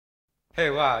Hey,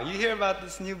 wow, you hear about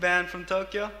this new band from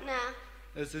Tokyo? No.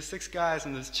 There's these 6 guys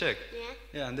and this chick. Yeah?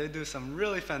 Yeah, and they do some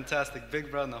really fantastic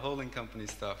Big Brother and the Holding Company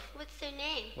stuff. What's their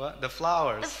name? What? The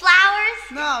Flowers. The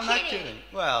Flowers? No, I'm not kidding.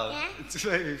 Well, Yeah? it's a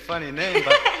very funny name,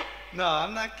 but no,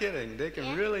 I'm not kidding. They can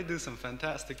Yeah? really do some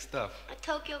fantastic stuff. A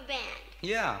Tokyo band.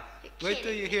 Yeah. You're Wait till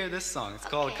kidding you me. hear this song. It's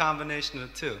called Okay. Combination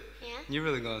of Two. Yeah? You're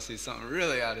really going to see something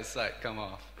really out of sight come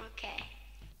off. Okay.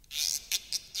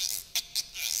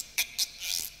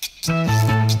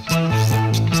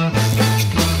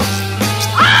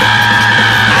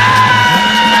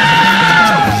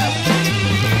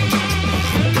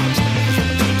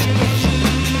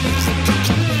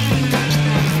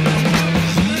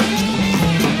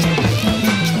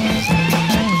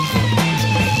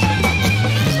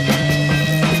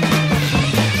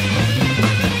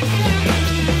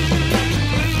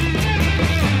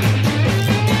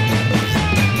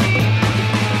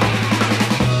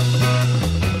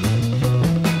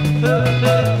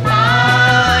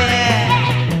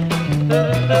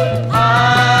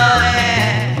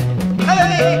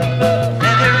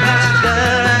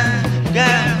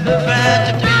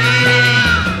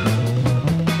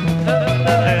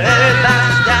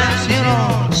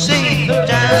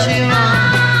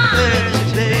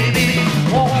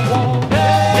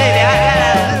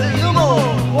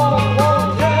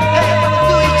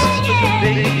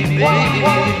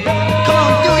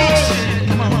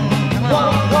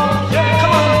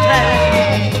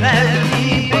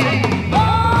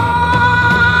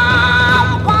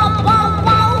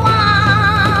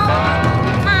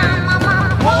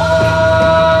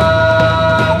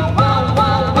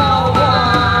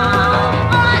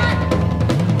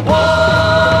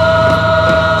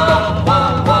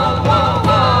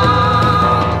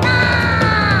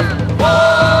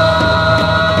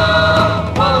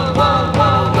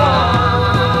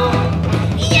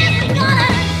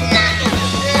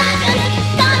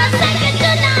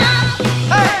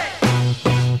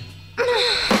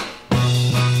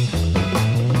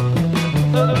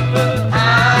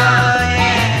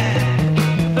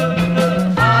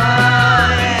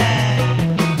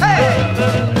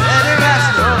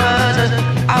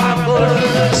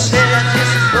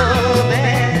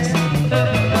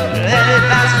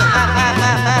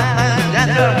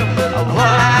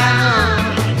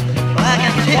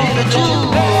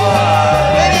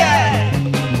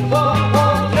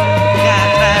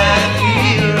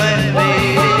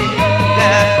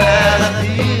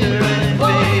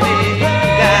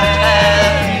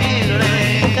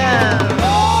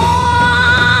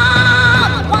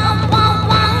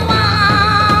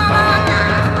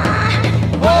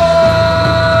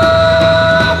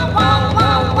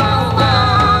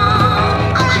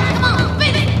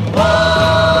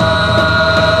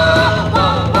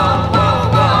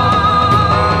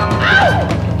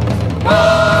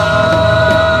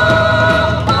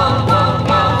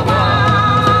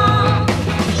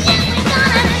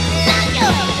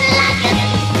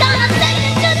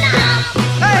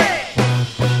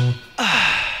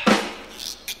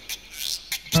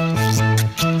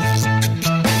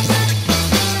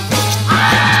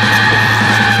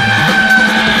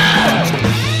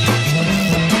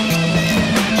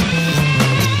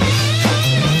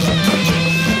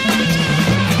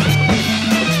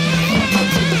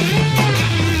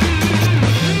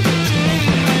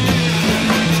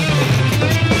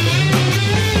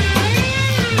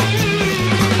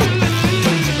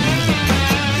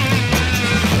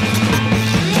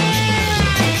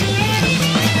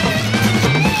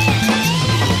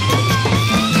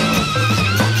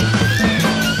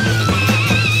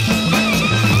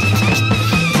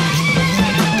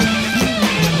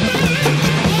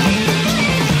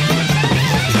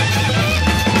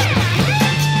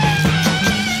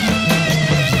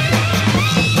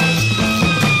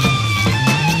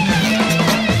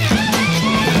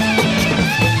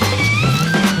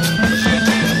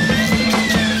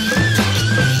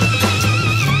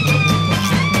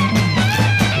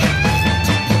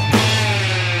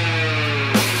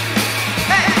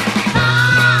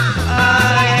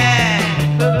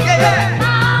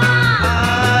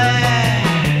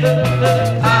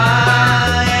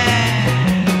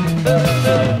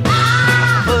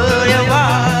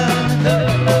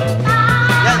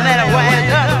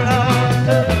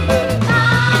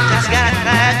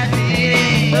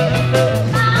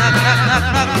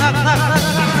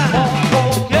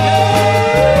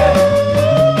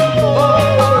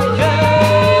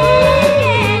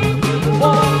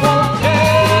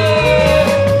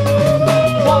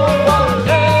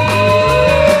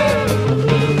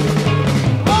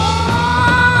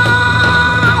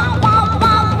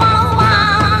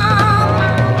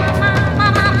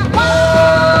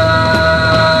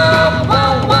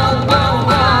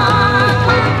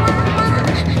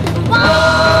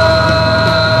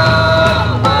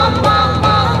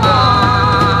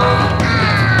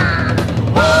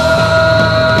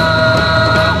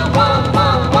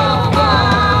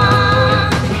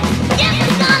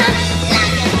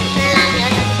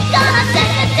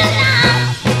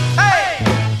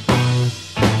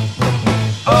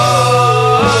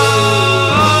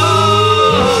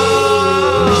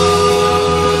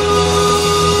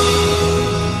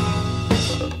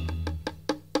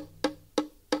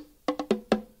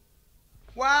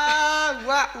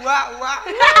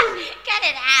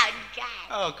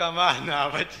 come on now,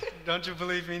 but don't you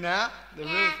believe me now? They're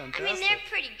really Yeah, fantastic. I mean, they're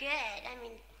pretty good. I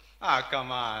mean, Ah,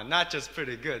 come on. Not just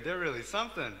pretty good. They're really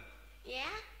something. yeah?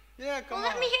 Yeah, come Well,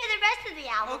 on. let me hear the rest of the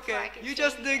album before I Okay, can you sing.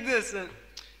 just dig this, and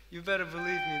you better believe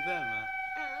me then, man.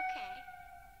 Oh,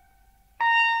 okay.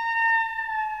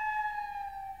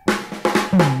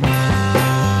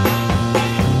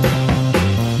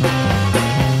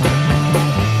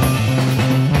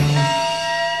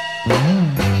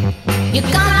 You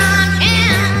come on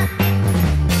in,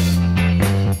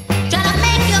 try to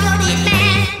make your body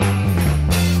man.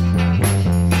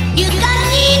 You gotta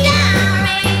need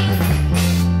diary.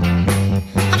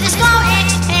 I'm just gonna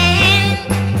expand.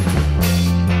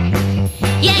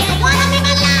 Yeah, you wanna be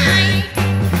my life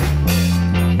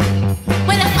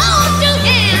with a phone to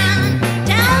hand.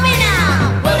 Tell me now,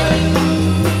 what are you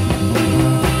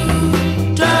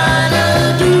trying to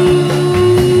do?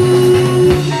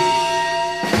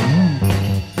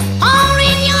 Or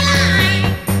in your life,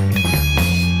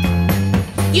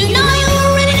 you know you're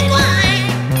ready to climb.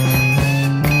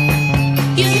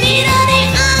 You need a day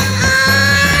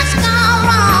go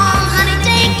wrong, honey,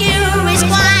 take your risk,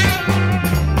 why?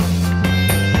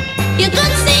 You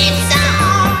could seem so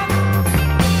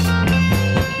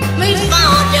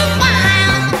before you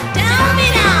find. Tell me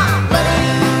now, what are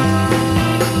you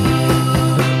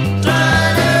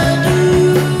trying to do?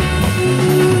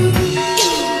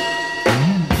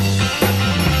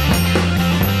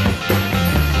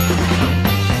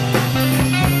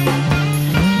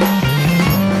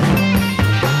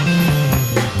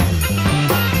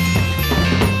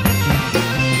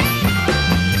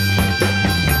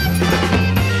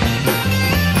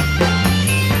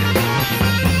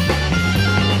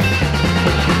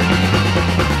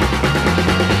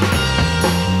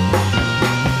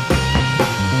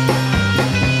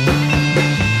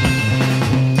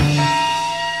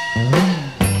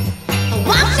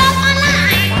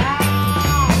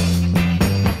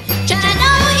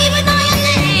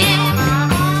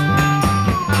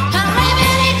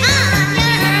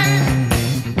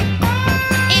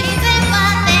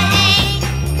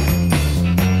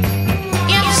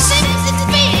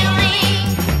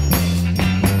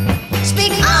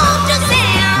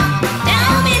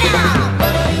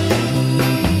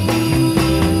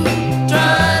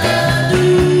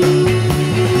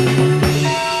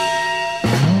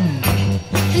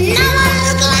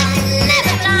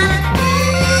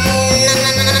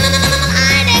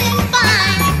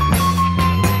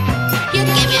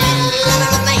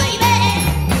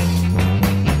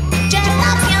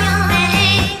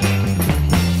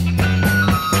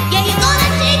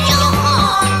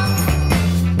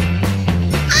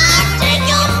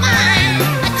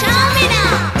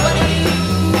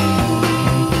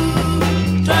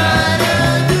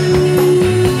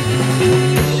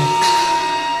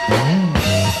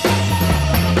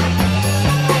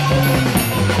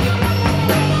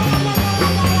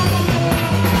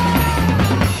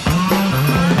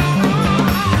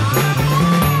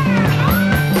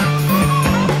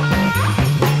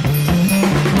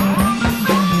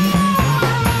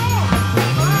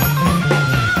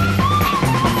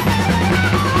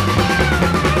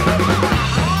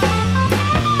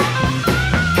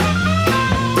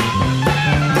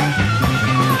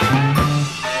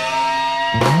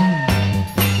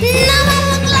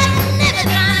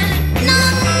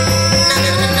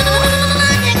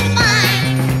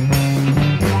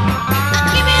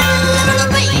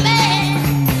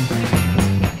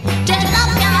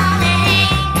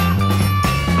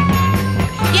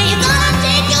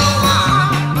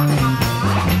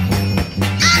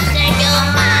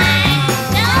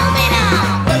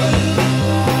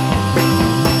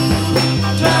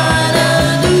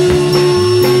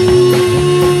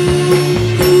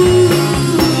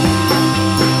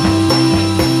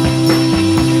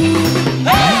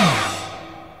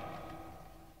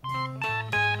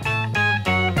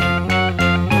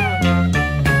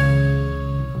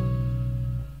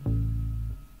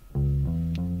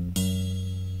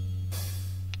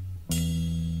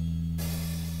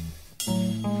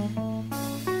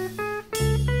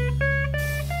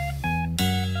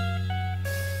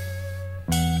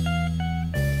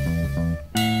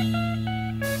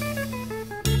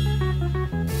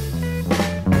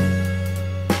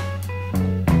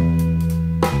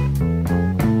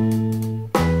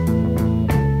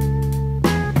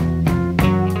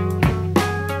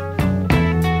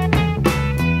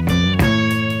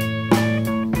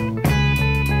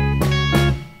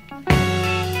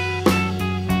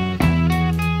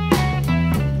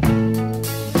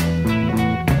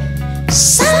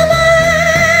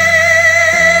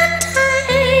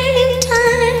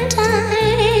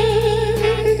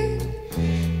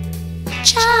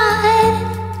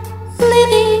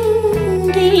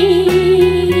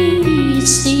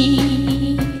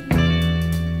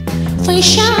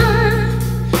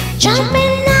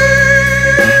 jumping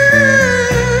now,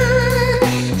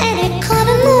 and it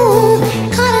cutting low,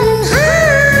 cutting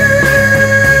high.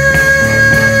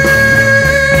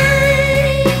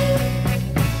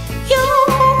 Your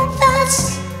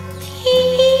fast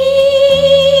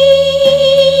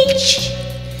leash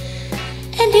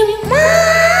and your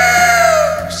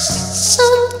mouth so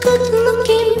good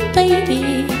looking, baby.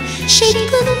 She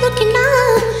good looking now.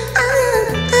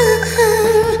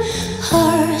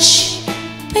 Hush,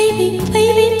 baby,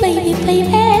 baby, baby,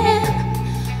 baby.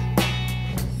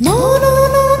 No, no,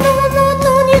 no, no, no,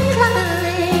 don't you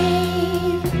cry.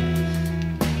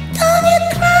 Don't you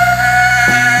cry.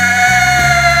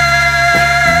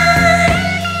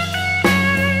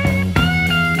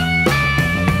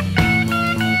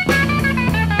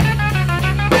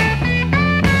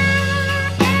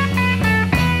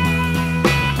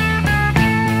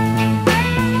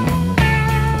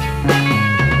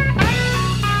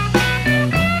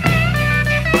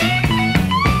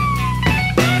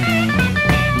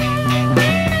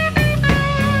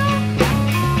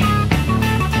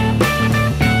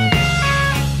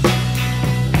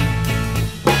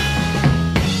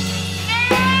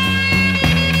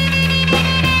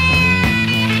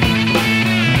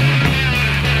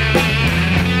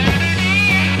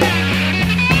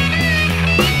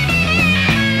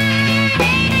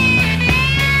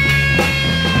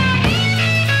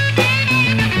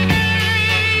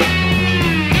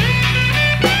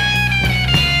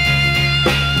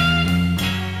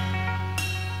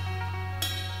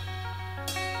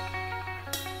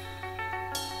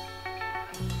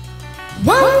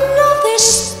 One of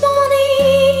these mornings,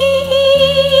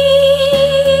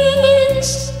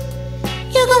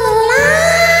 you're gonna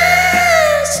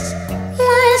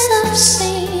rise up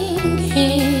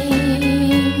singing.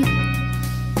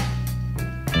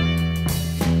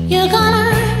 You're gonna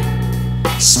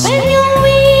spend your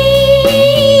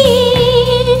week,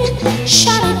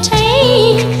 shall I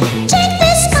take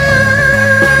this sky,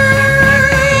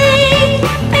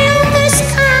 build the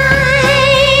sky,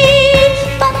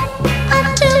 but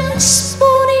until this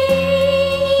morning,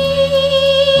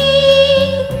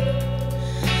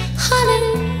 honey,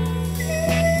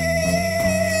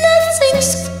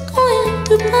 nothing's going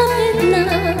to happen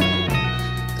now.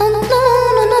 No, no, no,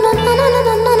 no, no, no, no, no,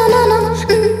 no, no, no, no, no.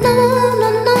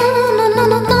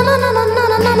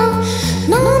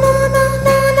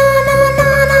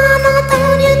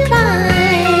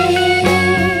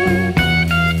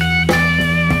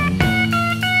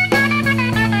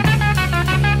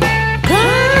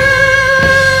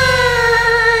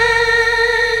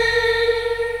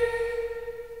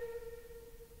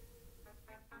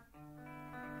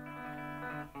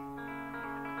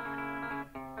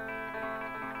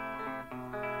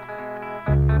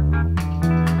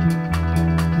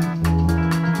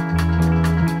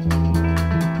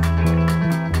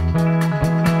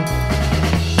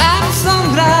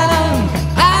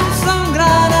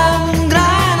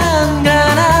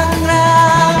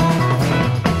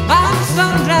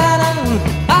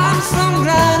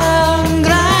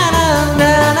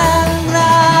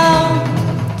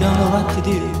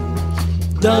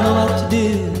 Don't know what to do,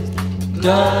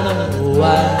 don't know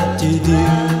what to do.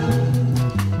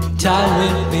 Time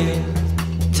whipping,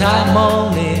 time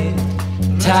moaning,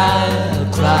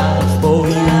 time cry for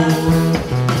you.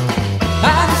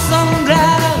 I'm so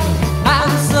glad,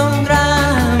 I'm so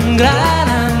glad,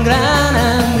 glad,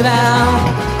 glad, glad.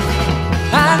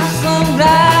 I'm so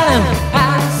glad,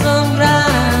 I'm so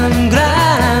glad,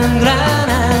 glad,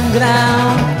 glad,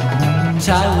 glad.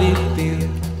 Time whipping,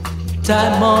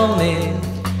 time moaning,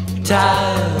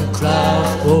 time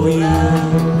cry for you.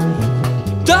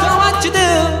 Don't know what you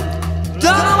do,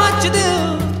 don't know what you do,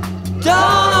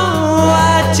 don't know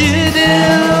what you do.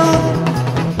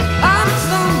 I'm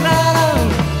so glad,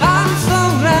 I'm so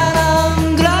glad, I'm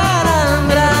glad, I'm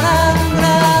glad, I'm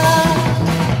glad.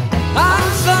 I'm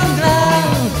so glad,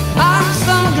 I'm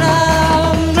so glad,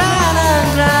 I'm glad, I'm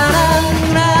glad, I'm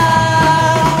glad.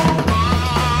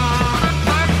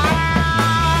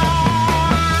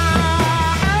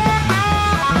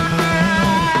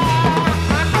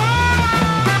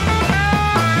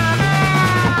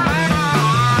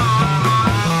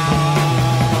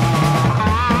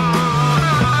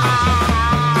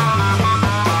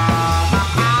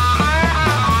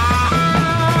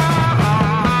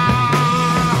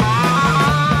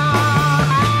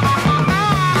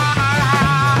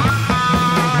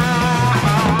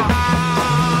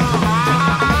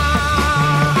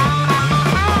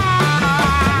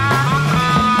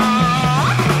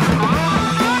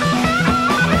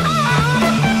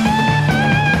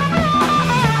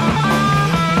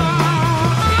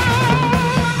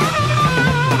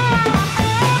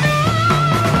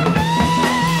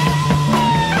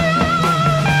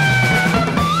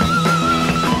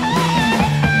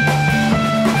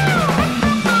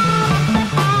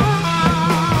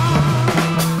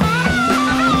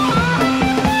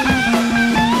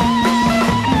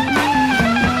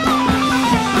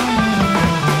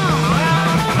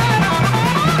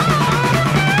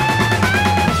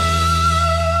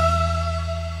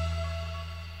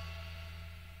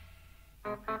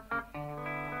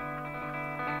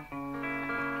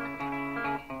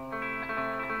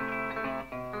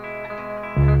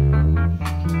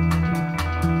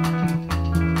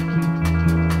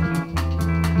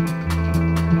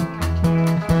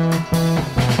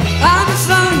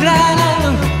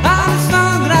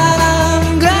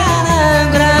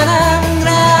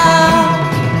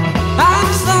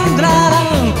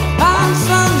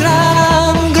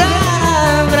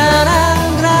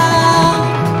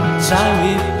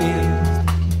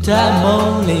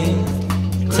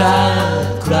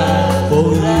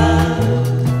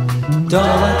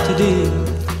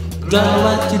 don't know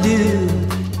what to do,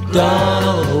 don't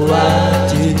know what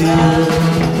to do.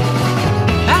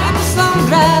 I'm so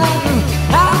glad,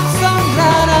 I'm so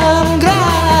glad, I'm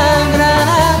glad, I'm glad,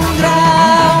 I'm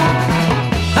glad.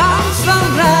 I'm so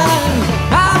glad,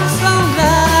 I'm so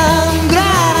glad, I'm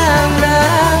glad, I'm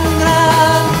glad,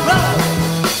 I'm glad.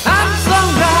 I'm so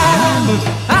glad,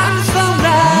 I'm so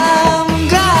glad, I'm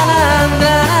glad, I'm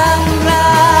glad, I'm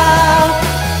glad.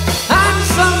 I'm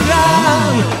so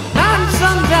glad, I'm so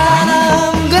glad,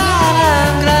 I'm glad,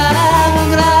 I'm glad,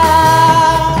 I'm glad.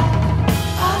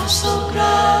 I'm so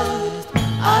glad,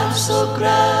 I'm so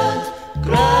glad,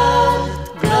 glad,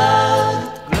 glad,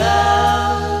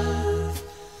 glad.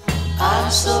 I'm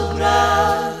so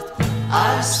glad,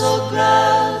 I'm so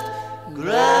glad,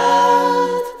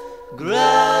 glad,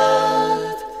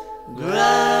 glad,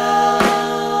 glad.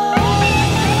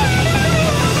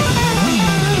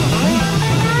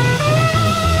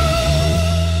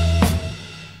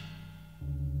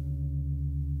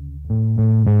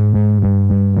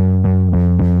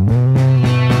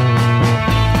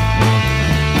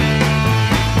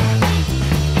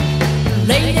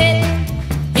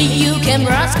 Lady, you came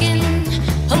asking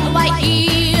why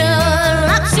he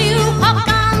loves you up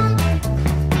on.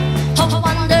 I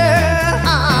wonder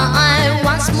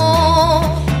once more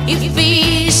if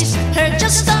it's her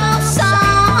just of some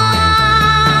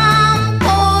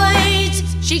boys.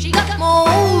 She got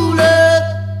more love,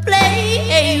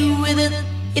 play with it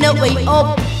in a way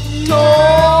of toys.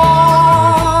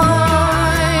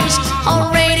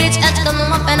 Already it's at the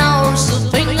lump and also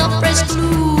fingerprints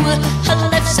glue. Her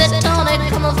lips set tonic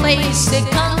on her face, they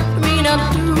can't mean a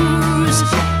blues.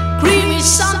 Creamy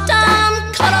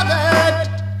sometime color that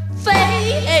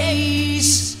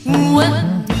face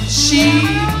when she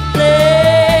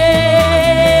played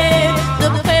the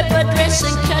paper dress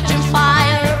and catching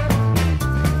fire,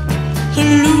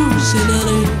 losing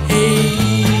her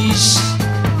haze.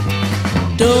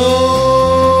 Don't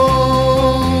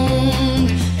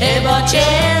ever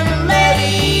change,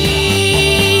 lady.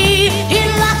 He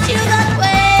loves you that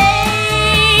way.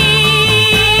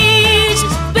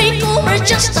 Big over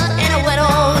just not in a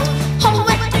world. How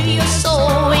wet do your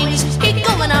sewings? He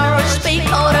going out speak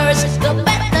orders. The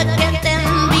better get them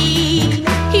be.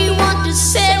 He want to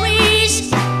series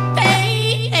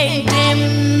paint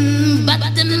him, but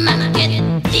the man get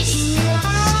this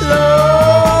slow.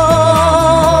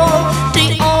 They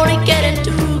only get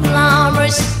into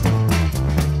glamorous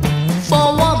for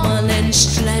woman and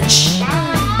stretch.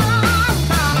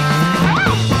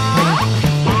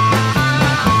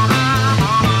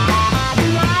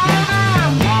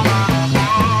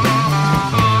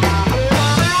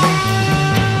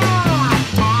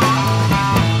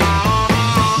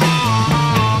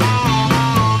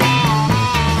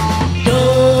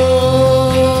 Don't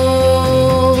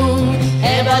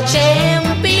ever change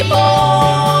people,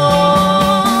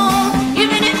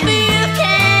 even if you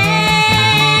can.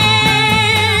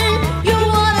 You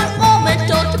want a moment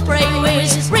to pray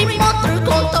with, remote through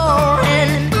contour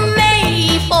and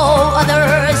made for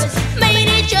others. Made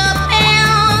in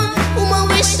Japan, woman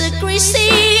with the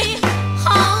greasy,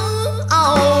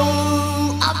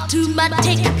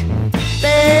 automatic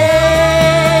bend.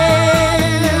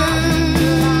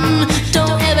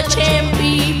 Don't ever change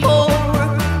people.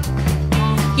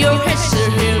 Your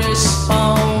hair is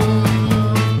found.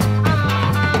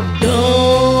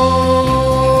 Don't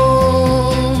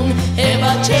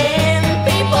ever change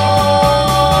people,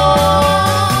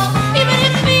 even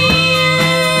if you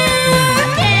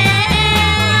can.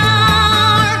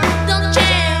 Don't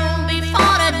change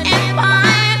before that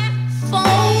empire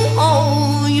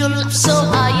fall. You love so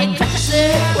high you cracks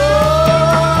it.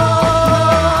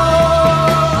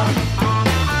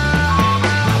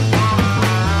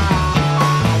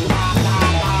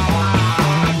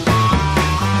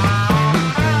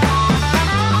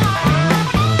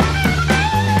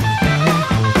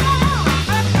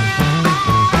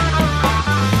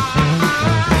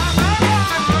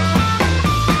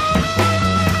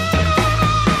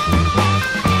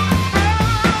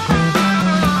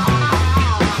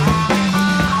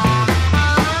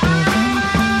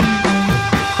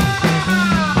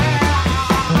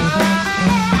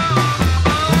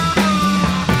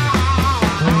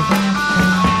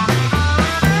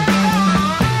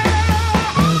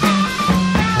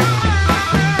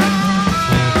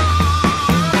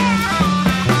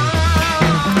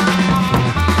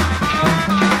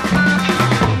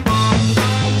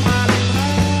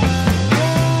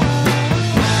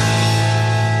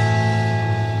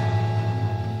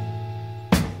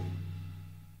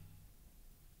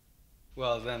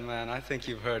 Well then, man, I think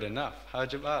you've heard enough.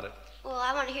 How'd you about it? Well,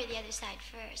 I want to hear the other side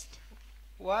first.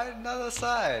 Why another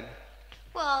side?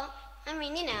 Well, I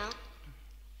mean, you know.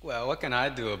 Well, what can I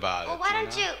do about Well, it? why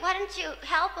don't you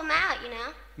help him out, you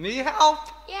know? Me help?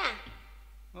 Yeah.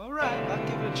 All right, I'll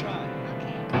give it a try.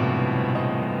 Okay.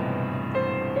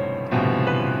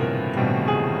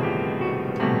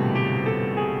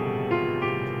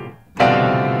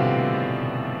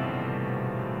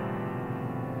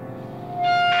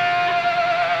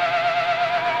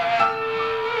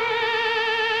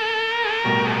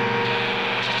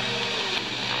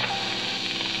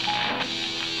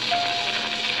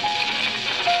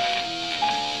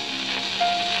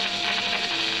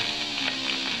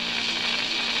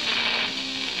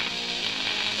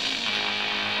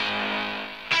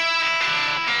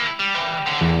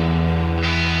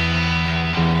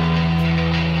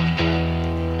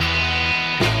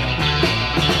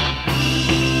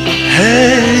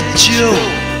 Hey Joe,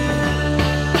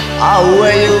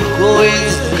 where you going,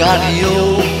 Scanio?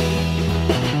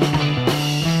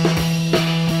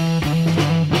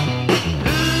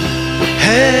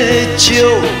 Hey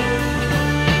Joe,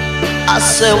 I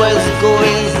say where's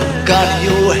going, got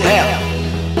your hair.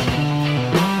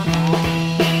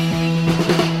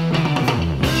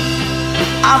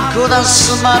 I'm good and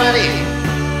smarty,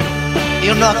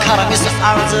 you know I kinda miss the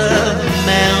other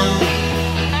man.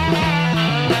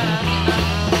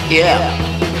 Yeah,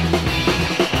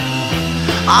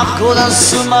 I'm good and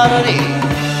smarty,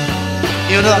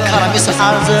 you know I kinda miss the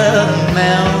other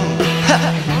man.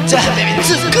 That baby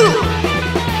too good.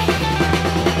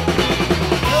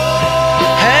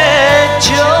 Hey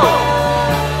Joe,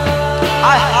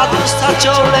 I had to start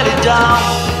your lady down,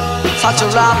 such a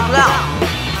round.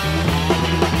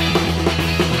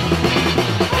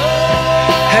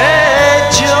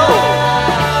 Hey Joe,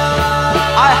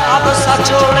 I had to start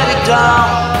your lady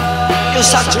down. You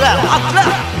such a up.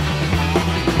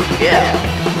 Yeah.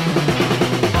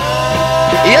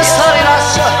 Yes, sorry, not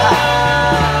so high.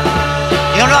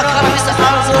 You're not gonna miss the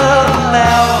answer,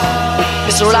 man.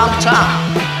 It's a long time.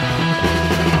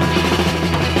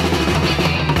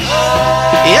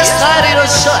 Yes, sorry,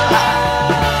 not so high.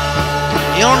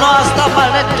 You know I stop my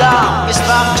leg down. It's a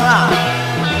long time.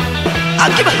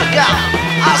 I'll give it a go.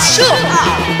 I'll show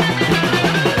how.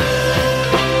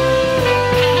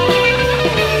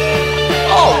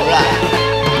 Alright,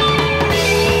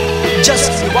 just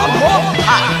give me one more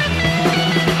time.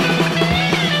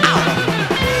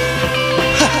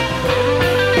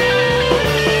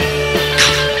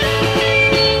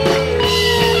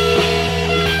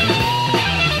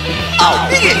 I'll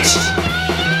dig it.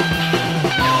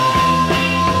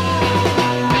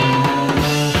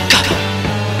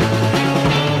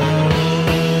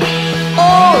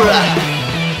 Alright.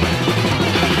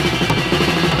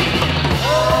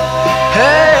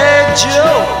 Hey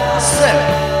Joe, say,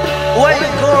 where you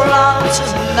go around to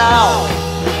now?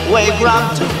 Where you ground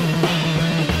to?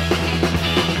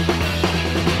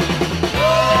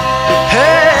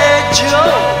 Hey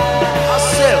Joe, I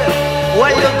say,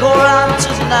 where you go around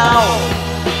to now?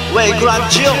 Where you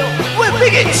ground Joe? Where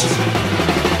big it?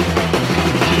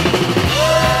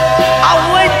 I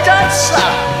wait dancer,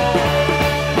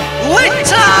 wait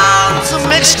down to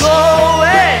Mexico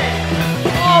way.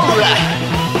 Alright.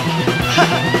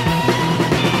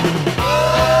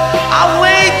 I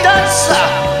wait dancer,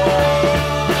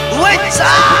 wait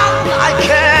down, I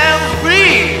can't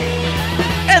breathe,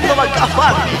 and no one can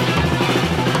find me.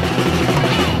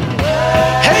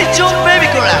 Hey Joe, baby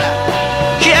girl,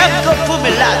 can't go for me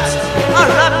lads, I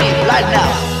love me right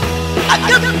now. I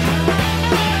got it.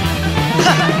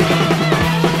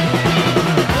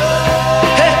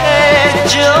 Hey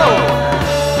Joe,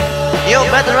 you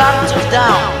better run to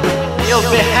down. You'll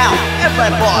be hell, every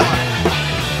boy.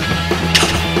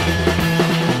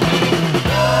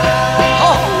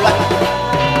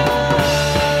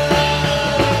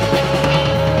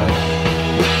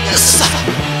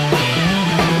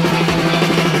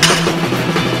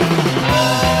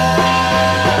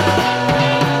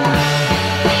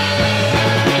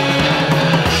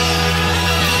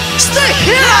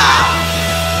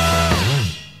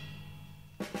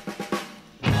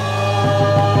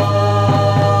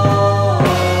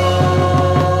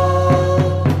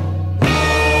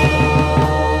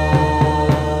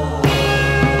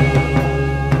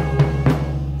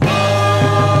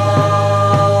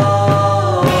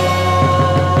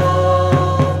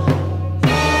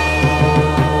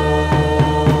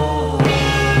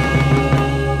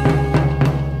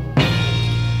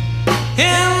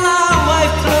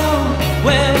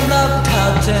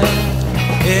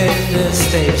 In the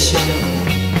station,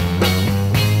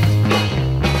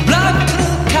 black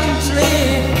country,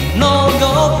 no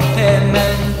go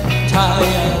payment,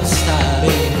 tire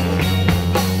starting.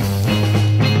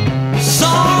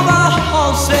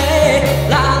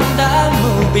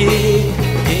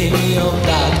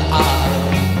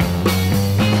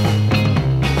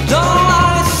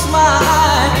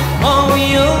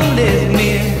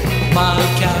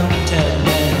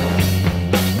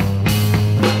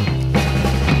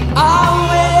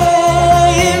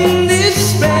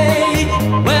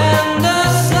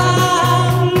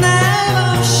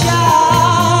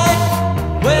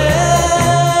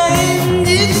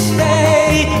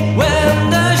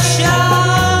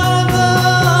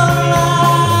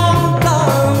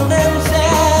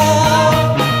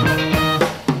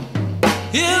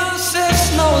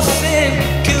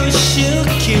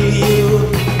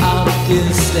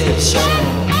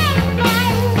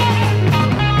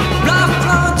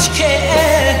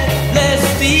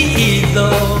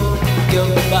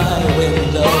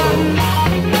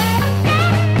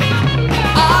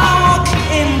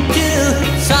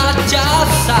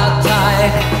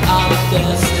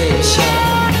 station.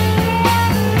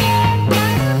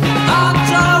 As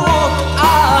I walk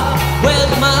up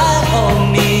with my own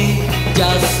knee,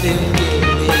 just thinking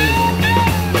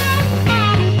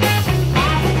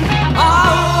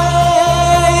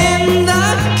away in the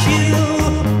queue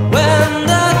when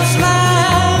the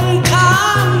train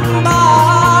come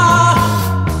by,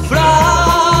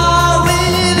 fly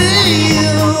with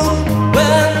you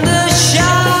when the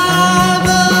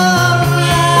shadow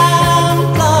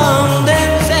lamp long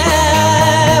and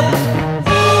tap.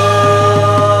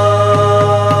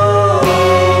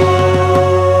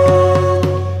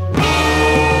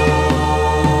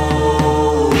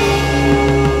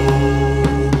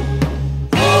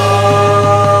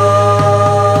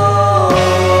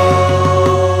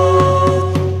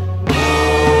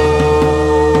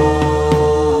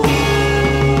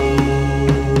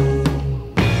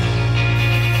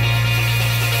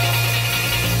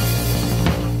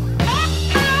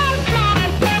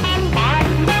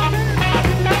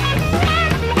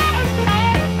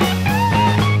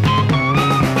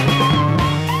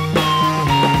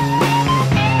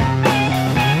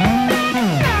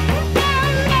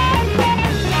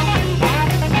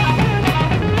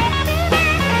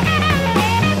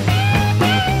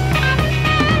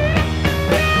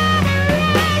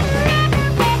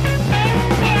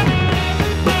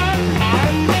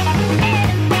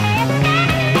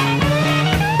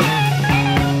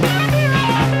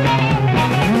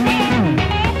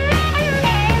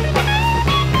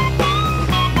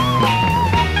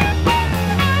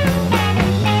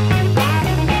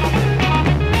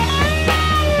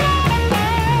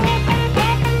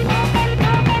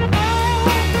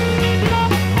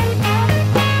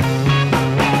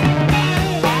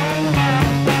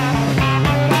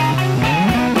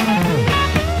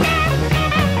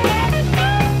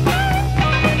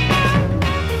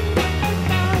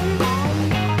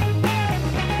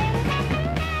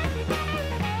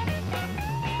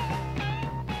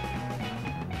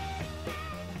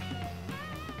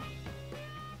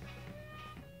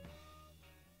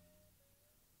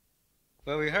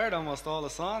 Well, we heard almost all the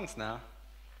songs now.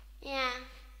 Yeah.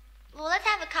 Well, let's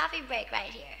have a coffee break right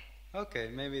here. Okay,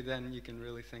 maybe then you can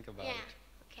really think about Yeah. it.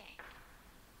 Okay.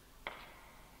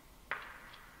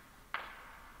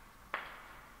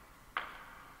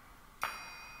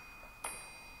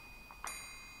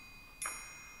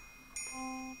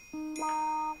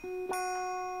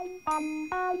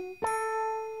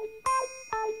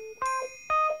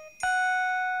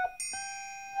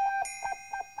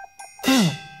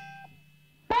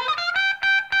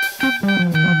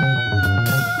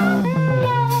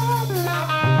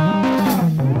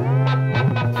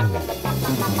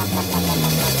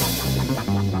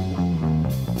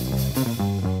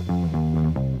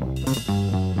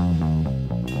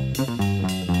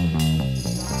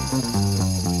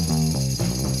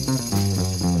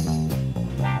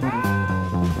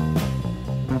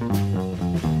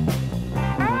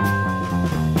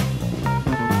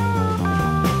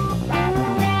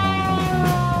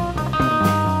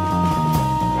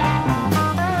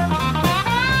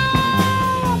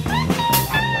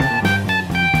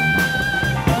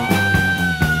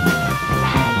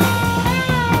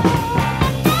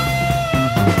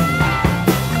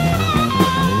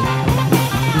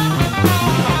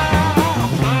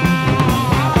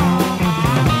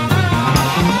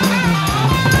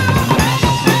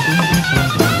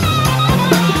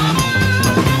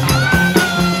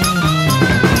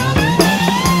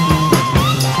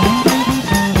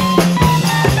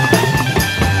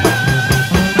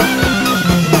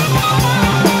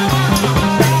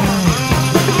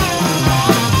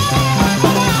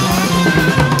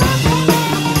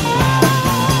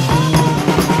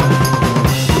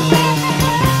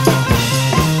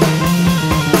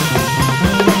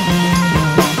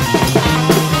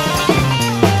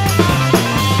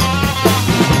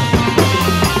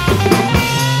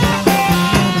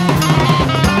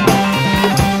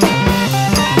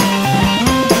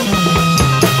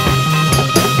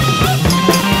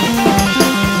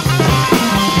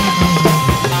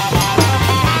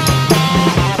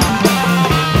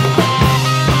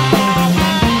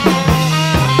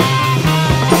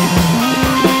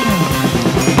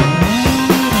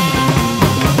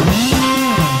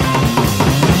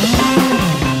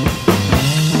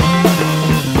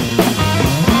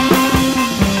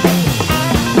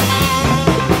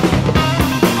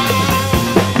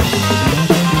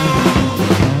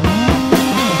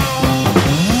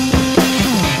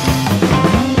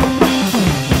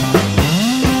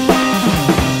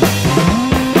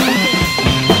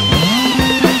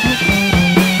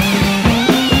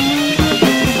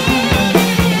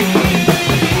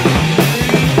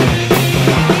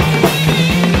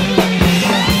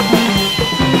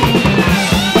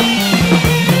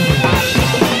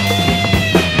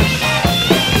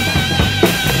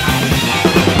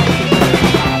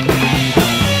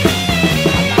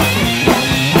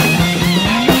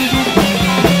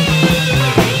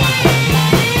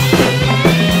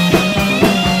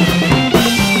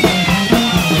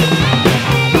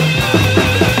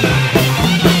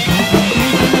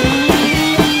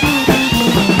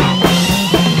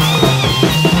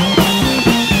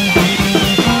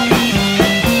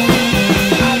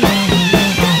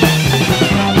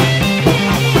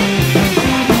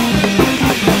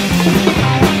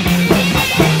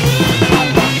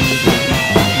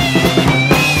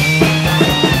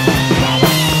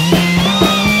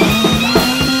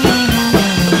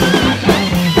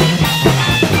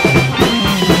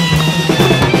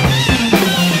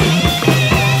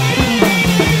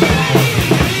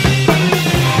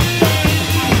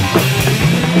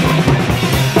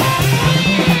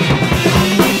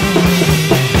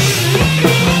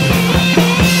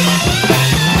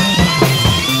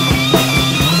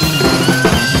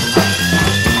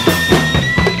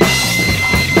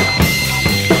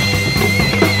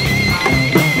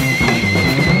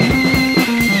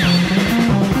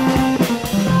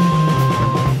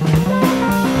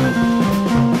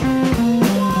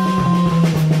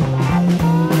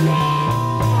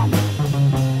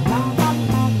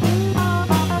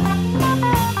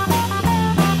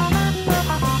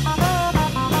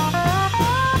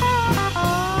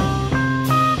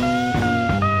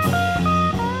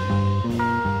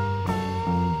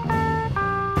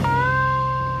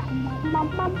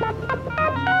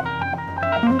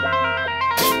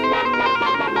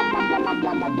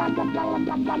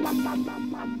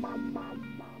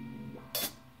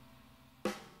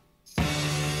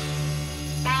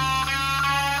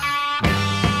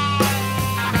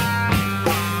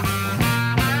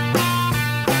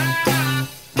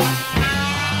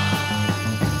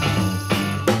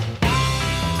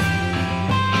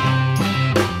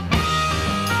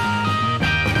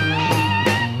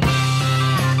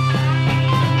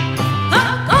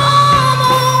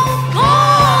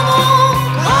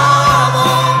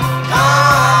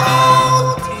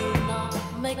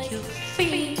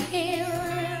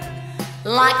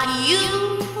 Like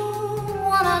you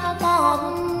wanna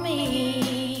want me.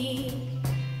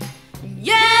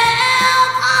 Yeah,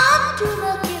 I'm too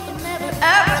lucky to never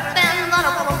everything that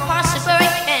I wanna possibly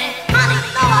can. Honey,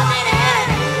 no, I didn't.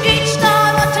 Each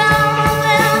time I tell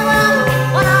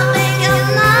them what I think of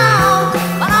now,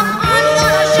 but I'm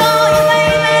gonna show you,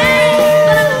 baby,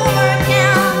 that a woman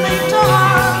can be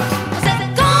torn. I said,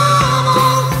 come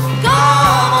on,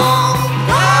 come on,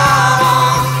 come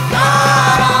on,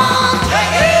 come on,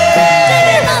 take it.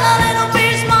 Take another little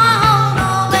piece, my own,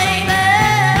 oh baby.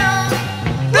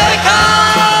 Take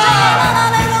another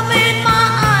little bit, my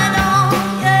idol,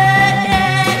 yeah,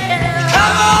 yeah, yeah.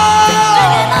 Come on.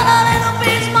 Take another little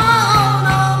piece, my own,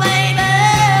 oh baby.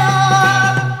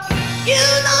 You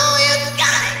know you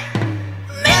got it,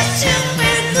 makes you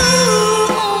feel good,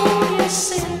 oh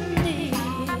yes indeed.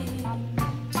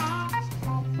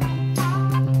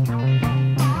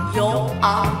 You're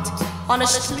out on the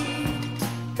street,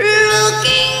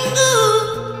 looking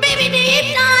good, baby, deep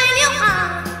down in your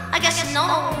heart, I guess you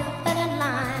know that I'm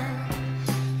lying.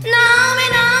 Now me,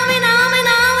 now me, now me,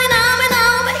 now me, now me,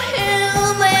 now me, hear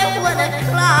me when I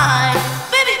cry.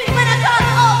 Baby, when I cry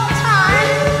all the time,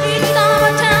 each time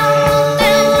I tell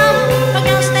them I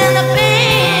can't stand the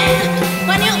pain.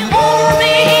 When you hold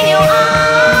me in your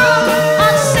arms, I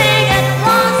sing it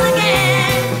once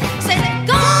again. Say,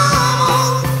 come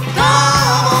on,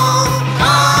 come on,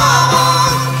 come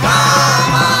on,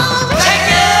 come on, take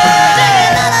it. Take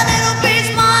another little piece,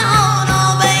 my own,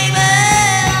 oh baby.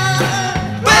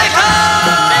 Wake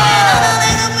up. Take another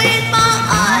little piece, my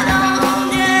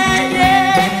idol, yeah,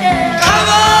 yeah, yeah. Come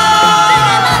on.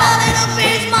 Take another little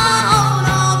piece, my own,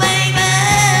 oh baby.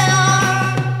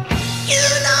 You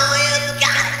know you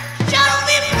got it, show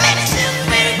me, makes you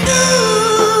feel good.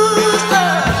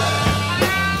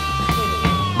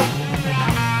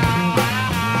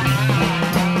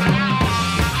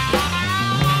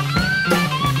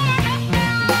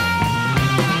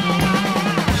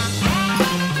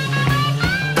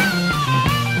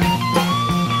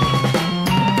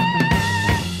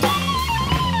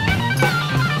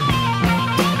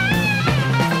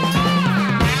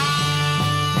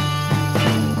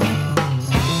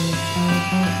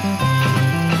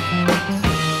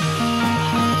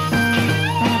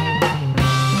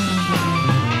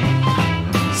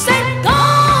 Say,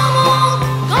 come on,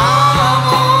 come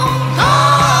on,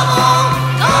 come on,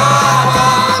 come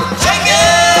on, take it.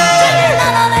 Take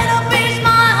another little piece,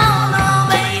 my own, oh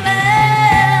baby.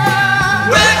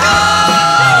 Wake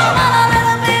up. Take another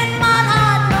little bit, my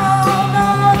heart, no, no,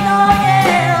 no,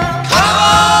 yeah. Come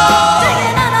on. Take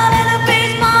another little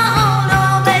piece, my own,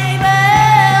 oh baby.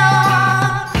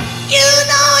 You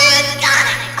know you got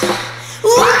it.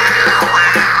 Wow,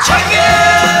 wow. Take it.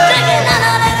 Take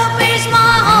another little piece, my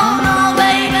own, oh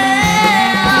baby.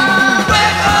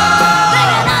 Wake up.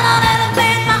 Take another little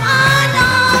piece, my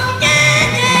idol,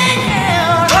 yeah, yeah,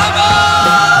 yeah. Come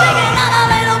on. Take another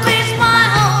little piece, my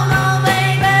own, oh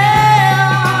baby.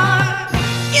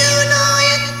 You know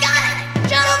you got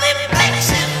it, gentlemen, makes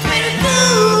it feel good.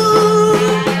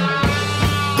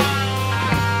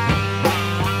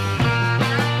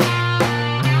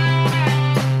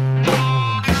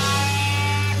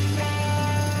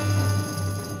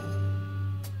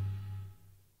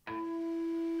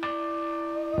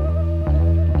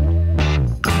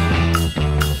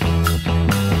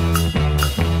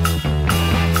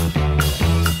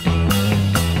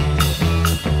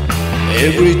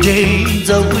 Every day in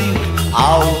the week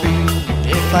I'll be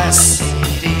in my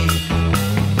city.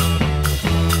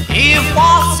 If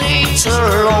I sit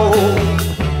alone,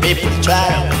 people try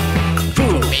to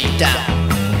pull me down.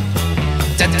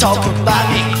 They talk about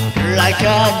me like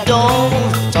I don't,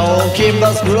 talking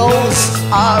about close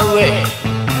away.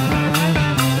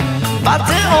 But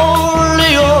they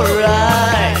only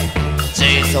alright,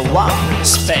 there's a one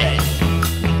respect.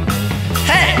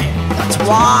 Hey, that's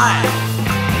why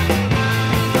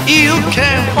you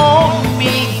can hold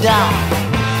me down.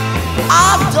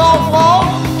 I don't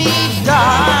hold me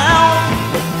down.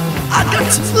 I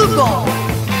got to move on.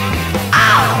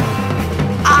 Ow!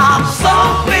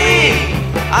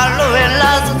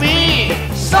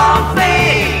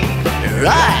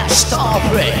 stop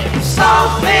me.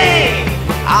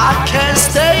 I can't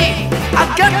stay. I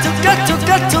got to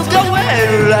go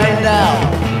away right now.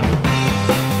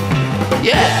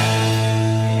 Yeah.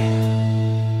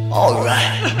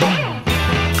 Alright.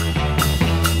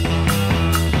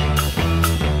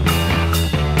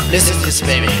 Listen to this,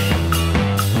 baby.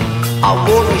 I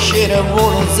wanna hit and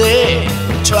wanna say,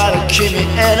 try to keep me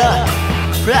in a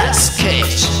brass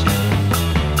cage,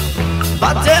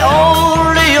 but they're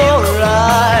only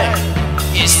alright.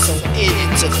 It's so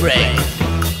easy to break.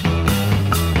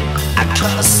 I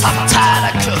could stop tight,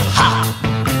 I could hop,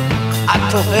 I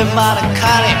could be mad and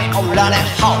cutting or running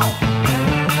home.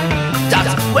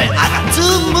 That's when I got to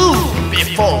move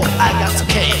before I got to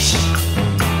cage.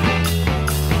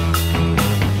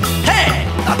 Hey,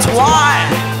 that's why,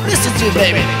 listen to me,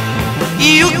 baby.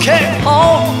 You can't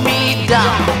hold me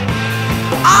down.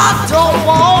 I don't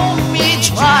want me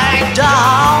trying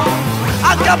down.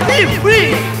 I got to be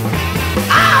free.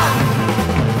 Ow!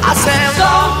 I said,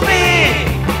 stop me.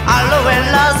 I love and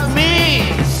loves me.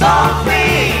 Stop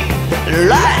me.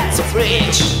 Lights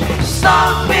bridge.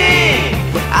 Stop me.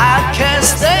 I can't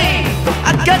stay.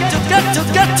 I got to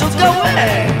go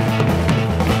away.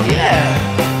 Yeah.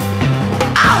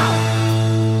 Ow!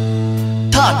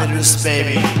 Turn me loose,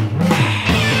 baby.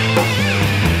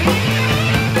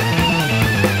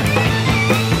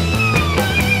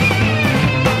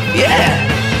 Yeah.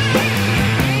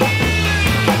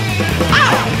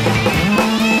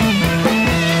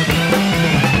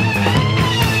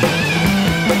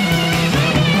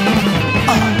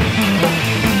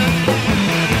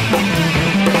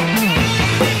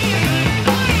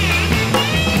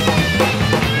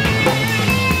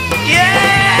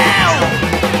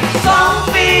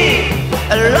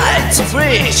 Lights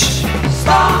bridge.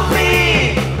 Stop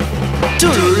me. To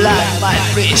light my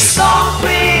bridge. Stop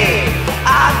me.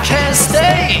 I can't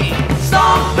stay.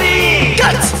 Stop me.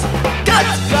 Got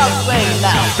away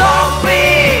now. Stop me.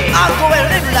 I'll go and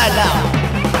live right now.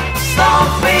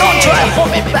 Stop me. Don't try to hold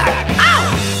me back. Ow.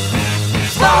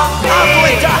 Stop me. I'm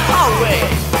going the highway.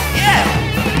 Yeah.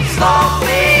 Stop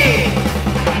me.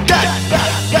 Got.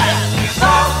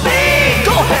 Stop me.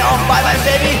 Go ahead on, bye,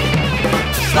 baby.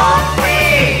 Stop me!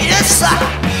 Yes, sir!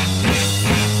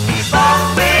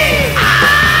 Stop me!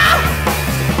 Ah!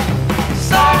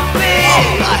 Stop me!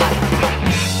 Alright!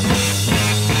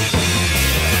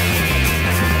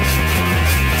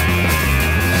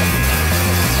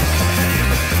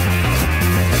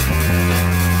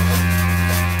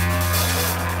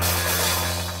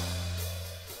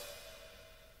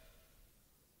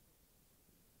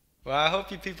 Well, I hope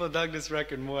you people dug this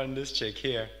record more than this chick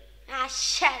here. Ah,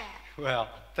 shut up. Well,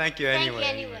 thank you Thank anyway. you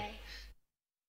anyway.